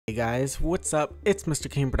Hey guys, what's up? It's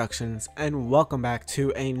MrKmproductions and welcome back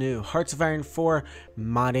to a new Hearts of Iron 4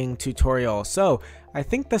 modding tutorial. So I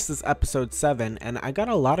think this is episode 7 and I got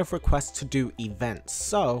a lot of requests to do events.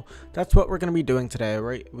 So that's what we're going to be doing today,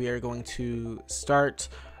 right? We are going to start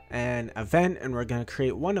an event and we're going to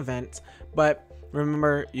create one event, but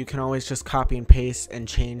remember you can always just copy and paste and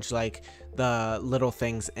change like the little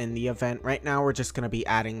things in the event. Right now we're just going to be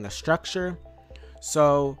adding the structure.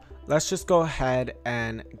 So let's just go ahead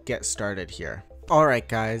and get started here. Alright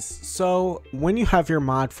guys, so when you have your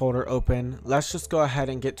mod folder open, let's just go ahead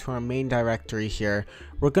and get to our main directory here.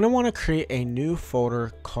 We're going to want to create a new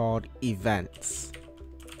folder called events.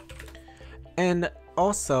 And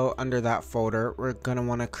also under that folder, we're going to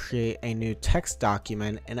want to create a new text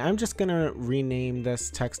document, and I'm just going to rename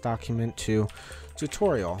this text document to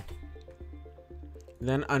tutorial.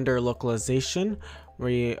 Then under localization,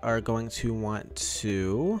 we are going to want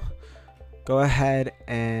to go ahead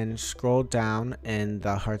and scroll down in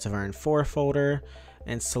the Hearts of Iron 4 folder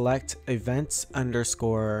and select events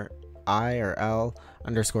underscore I or L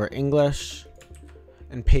underscore English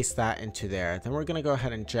and paste that into there. Then we're going to go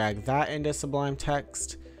ahead and drag that into Sublime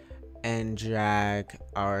Text and drag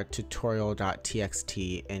our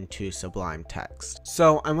tutorial.txt into Sublime Text.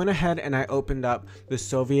 So I went ahead and I opened up the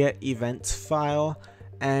Soviet events file.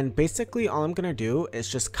 And basically all I'm going to do is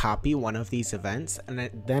just copy one of these events and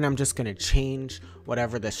then I'm just going to change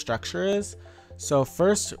whatever the structure is. So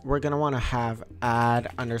first we're going to want to have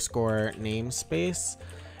add underscore namespace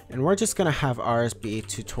and we're just going to have ours be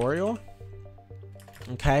tutorial.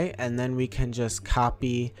 Okay, and then we can just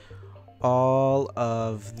copy all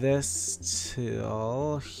of this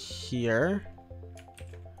till here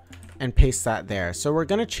and paste that there. So we're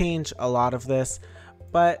going to change a lot of this,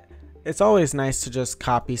 but it's always nice to just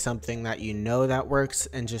copy something that you know that works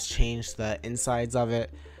and just change the insides of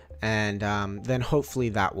it, and then hopefully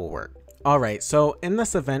that will work. Alright, so in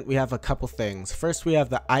this event we have a couple things. First we have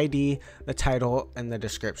the ID, the title, and the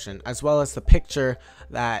description, as well as the picture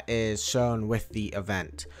that is shown with the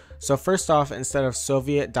event. So first off, instead of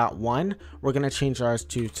Soviet.1, we're going to change ours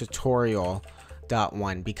to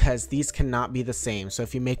tutorial.1 because these cannot be the same. So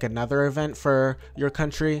if you make another event for your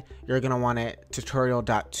country, you're going to want it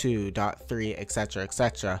tutorial.2, .3, etc,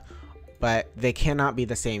 etc, but they cannot be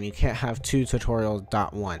the same. You can't have two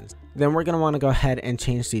tutorial.1s. Then we're going to want to go ahead and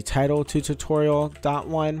change the title to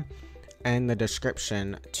tutorial.1 and the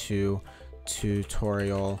description to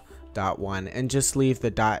tutorial.1 and just leave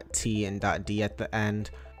the .t and .d at the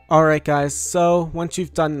end. Alright guys, so once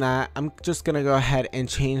you've done that, I'm just going to go ahead and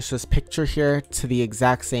change this picture here to the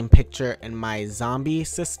exact same picture in my zombie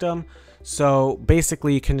system. So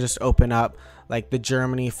basically you can just open up like the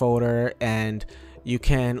Germany folder and you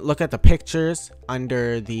can look at the pictures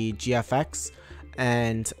under the GFX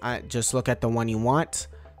and just look at the one you want.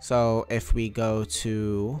 So if we go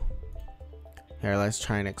to here, let's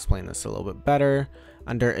try and explain this a little bit better.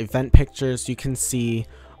 Under event pictures, you can see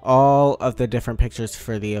all of the different pictures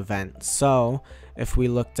for the event. So if we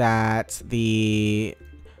looked at the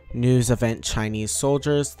news event Chinese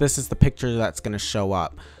soldiers, this is the picture that's going to show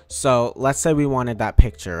up. So let's say we wanted that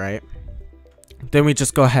picture, right? Then we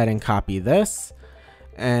just go ahead and copy this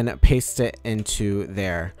and paste it into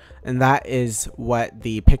there, and that is what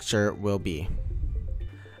the picture will be.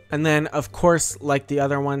 And then of course, like the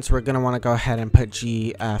other ones, we're going to want to go ahead and put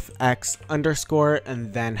GFX underscore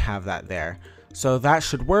and then have that there. So that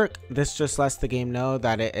should work. This just lets the game know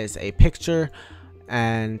that it is a picture,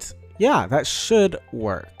 and yeah, that should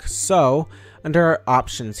work. So under our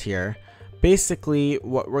options here, basically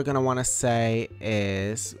what we're going to want to say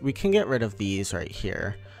is we can get rid of these right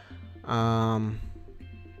here.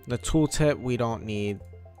 The tooltip, we don't need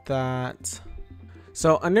that.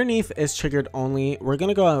 So underneath is triggered only, we're going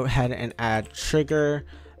to go ahead and add trigger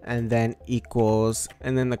and then equals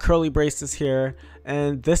and then the curly braces here,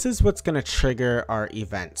 and this is what's going to trigger our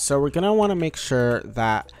event. So we're going to want to make sure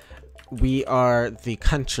that we are the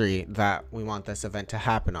country that we want this event to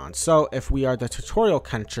happen on. So if we are the tutorial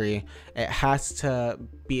country, it has to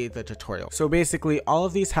be the tutorial. So basically all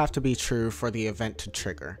of these have to be true for the event to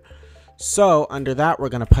trigger. So under that we're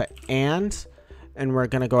going to put and we're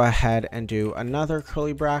going to go ahead and do another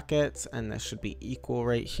curly brackets, and this should be equal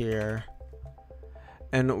right here.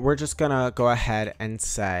 And we're just going to go ahead and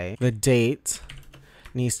say the date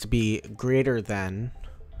needs to be greater than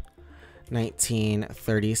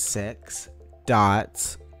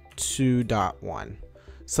 1936.2.1.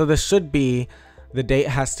 So this should be, the date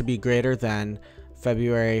has to be greater than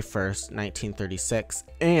February 1st, 1936,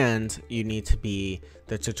 and you need to be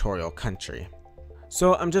the tutorial country.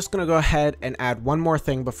 So I'm just going to go ahead and add one more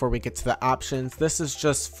thing before we get to the options. This is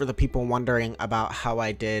just for the people wondering about how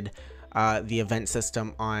I did the event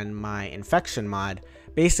system on my infection mod.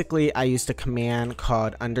 Basically, I used a command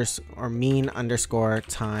called mean underscore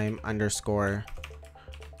time underscore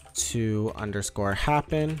to underscore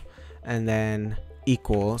happen, and then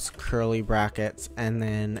equals curly brackets, and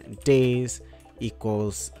then days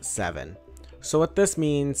equals 7. So what this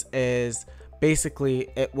means is basically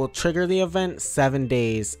it will trigger the event 7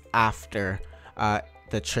 days after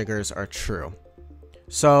the triggers are true.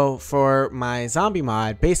 So for my zombie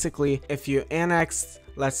mod, basically if you annex,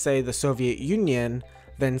 let's say, the Soviet Union,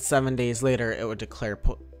 then 7 days later it would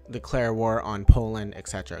declare war on Poland,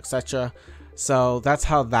 etc., etc. So that's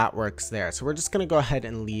how that works there. So we're just going to go ahead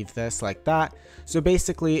and leave this like that. So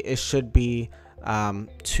basically it should be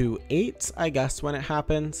 2/8, I guess, when it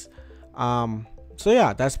happens. So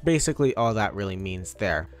yeah, that's basically all that really means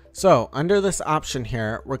there. So under this option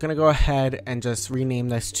here, we're going to go ahead and just rename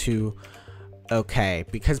this to OK,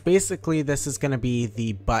 because basically this is going to be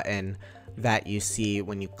the button that you see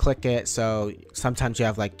when you click it. So sometimes you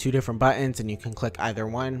have like 2 different buttons and you can click either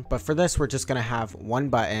one, but for this we're just going to have one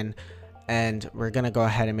button, and we're going to go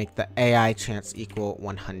ahead and make the AI chance equal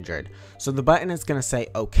 100. So the button is going to say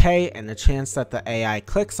OK, and the chance that the AI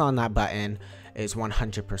clicks on that button is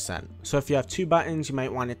 100%. So if you have 2 buttons, you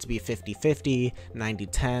might want it to be 50-50,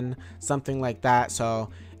 90-10, something like that. So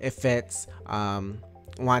if it's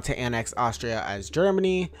want to annex Austria as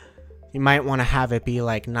Germany, you might want to have it be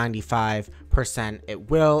like 95% it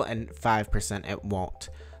will and 5% it won't,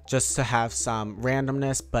 just to have some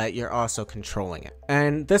randomness, but you're also controlling it.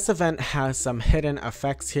 And this event has some hidden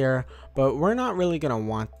effects here, but we're not really going to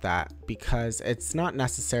want that because it's not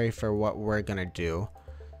necessary for what we're going to do.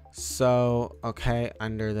 So, okay,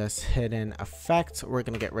 under this hidden effect, we're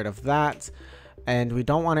going to get rid of that. And we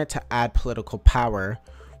don't want it to add political power.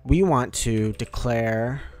 We want to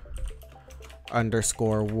declare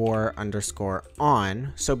underscore war underscore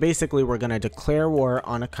on. So basically we're going to declare war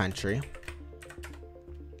on a country,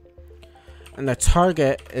 and the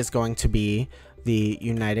target is going to be the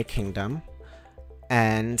United Kingdom,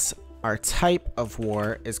 and our type of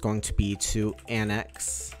war is going to be to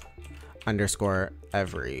annex underscore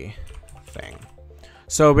everything.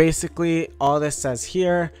 So basically all this says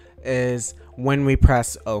here is when we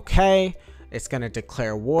press OK, it's going to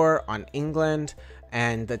declare war on England,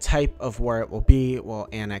 and the type of war it will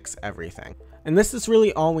annex everything. And this is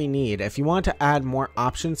really all we need. If you want to add more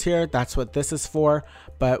options here, that's what this is for,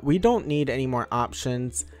 but we don't need any more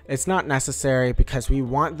options. It's not necessary because we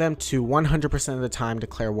want them to 100% of the time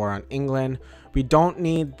declare war on England. We don't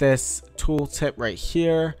need this tooltip right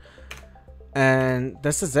here. And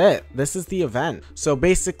this is it. This is the event. So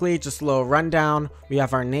basically, just a little rundown. We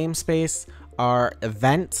have our namespace, our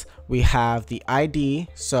event, we have the ID,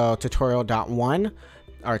 so tutorial.1,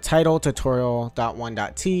 our title,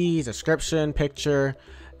 tutorial.1.t, description, picture,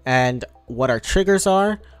 and what our triggers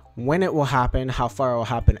are, when it will happen, how far it will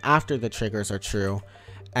happen after the triggers are true,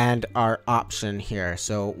 and our option here,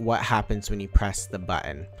 so what happens when you press the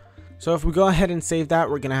button. So if we go ahead and save that,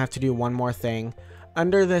 we're going to have to do one more thing.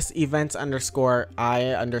 Under this events underscore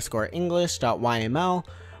I underscore English.yml,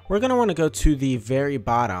 we're going to want to go to the very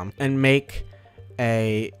bottom and make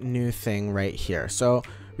a new thing right here. So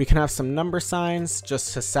we can have some number signs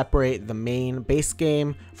just to separate the main base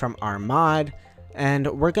game from our mod. And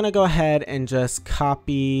we're going to go ahead and just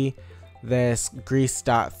copy this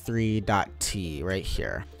greece.3.t right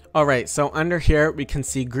here. All right, so under here we can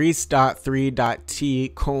see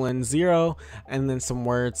greece.3.t:0 and then some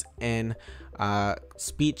words in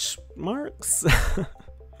speech marks.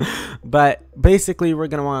 But basically we're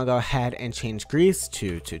going to want to go ahead and change Greece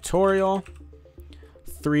to tutorial,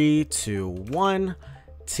 3 to 1,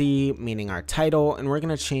 T meaning our title, and we're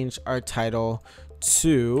going to change our title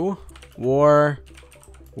to War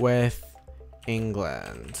with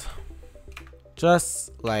England,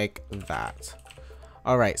 just like that.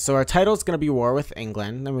 All right, so our title is going to be War with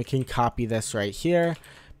England. Then we can copy this right here,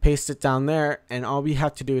 paste it down there, and all we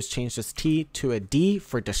have to do is change this T to a D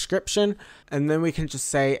for description. And then we can just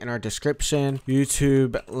say in our description,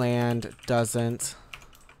 YouTube land doesn't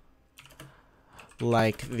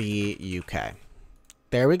like the UK.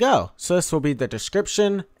 There we go. So this will be the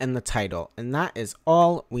description and the title, and that is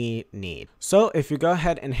all we need. So if you go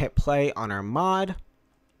ahead and hit play on our mod,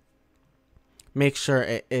 make sure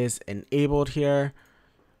it is enabled here,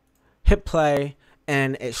 hit play,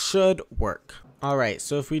 and it should work. Alright,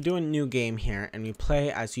 so if we do a new game here and we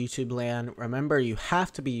play as YouTube land, remember you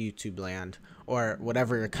have to be YouTube land or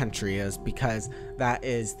whatever your country is, because that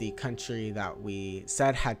is the country that we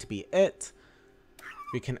said had to be it.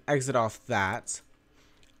 We can exit off that.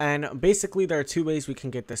 And basically there are two ways we can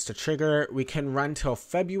get this to trigger. We can run till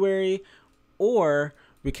February, or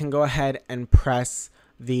we can go ahead and press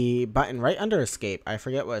the button right under escape. I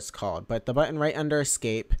forget what it's called, but the button right under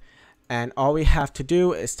escape. And all we have to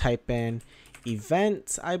do is type in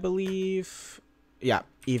event, I believe. Yeah,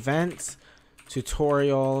 event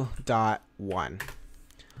tutorial.1.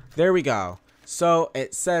 There we go. So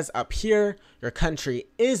it says up here, your country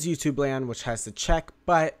is YouTube land, which has the check,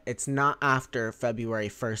 but it's not after February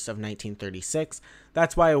 1st of 1936.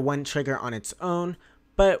 That's why it wouldn't trigger on its own.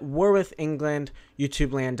 But we're with England.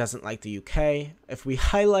 YouTube land doesn't like the UK. If we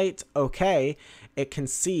highlight OK, you can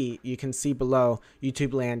see below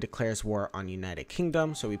YouTube land declares war on United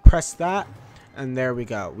Kingdom. So we press that, and there we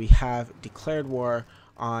go. We have declared war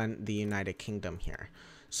on the United Kingdom here.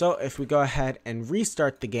 So if we go ahead and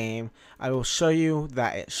restart the game, I will show you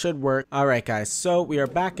that it should work. Alright guys, so we are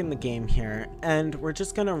back in the game here, and we're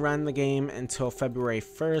just going to run the game until February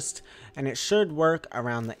 1st, and it should work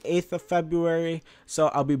around the 8th of February, so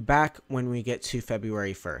I'll be back when we get to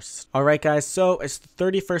February 1st. Alright guys, so it's the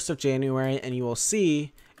 31st of January, and you will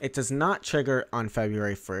see it does not trigger on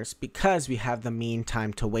February 1st because we have the mean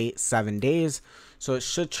time to wait 7 days, so it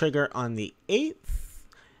should trigger on the 8th,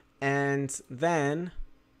 and then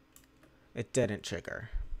it didn't trigger.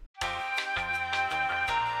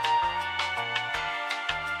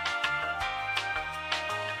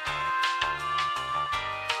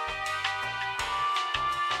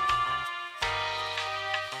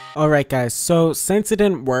 Alright guys, so since it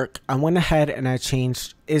didn't work, I went ahead and I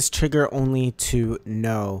changed is trigger only to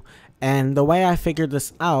no. And the way I figured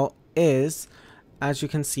this out is, as you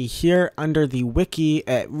can see here under the wiki,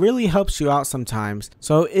 it really helps you out sometimes.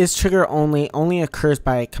 So is trigger only occurs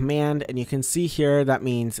by a command, and you can see here that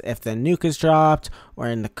means if the nuke is dropped or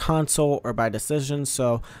in the console or by decision.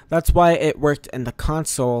 So that's why it worked in the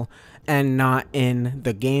console and not in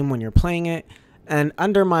the game when you're playing it. And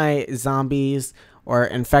under my zombies or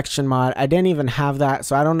infection mod, I didn't even have that,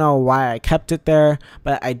 so I don't know why I kept it there,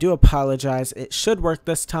 but I do apologize. It should work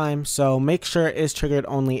this time, so make sure is triggered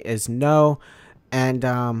only is no. And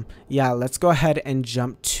yeah, let's go ahead and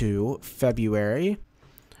jump to February.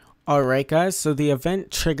 Alright guys, so the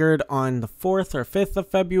event triggered on the 4th or 5th of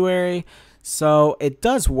February, so it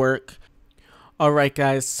does work. Alright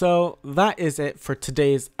guys, so that is it for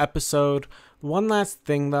today's episode. One last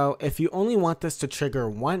thing though, if you only want this to trigger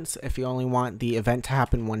once, if you only want the event to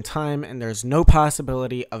happen one time and there's no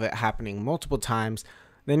possibility of it happening multiple times,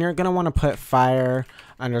 then you're going to want to put fire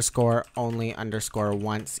underscore only underscore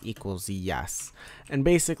once equals yes. And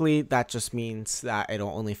basically that just means that it'll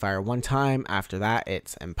only fire one time. After that,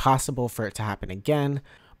 it's impossible for it to happen again.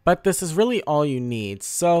 But this is really all you need.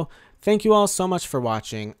 So thank you all so much for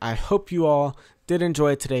watching. I hope you all did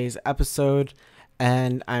enjoy today's episode,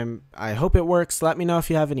 and I hope it works. Let me know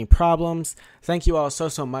if you have any problems. Thank you all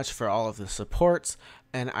so much for all of the support,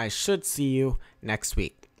 and I should see you next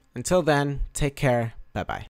week. Until then, take care. Bye-bye.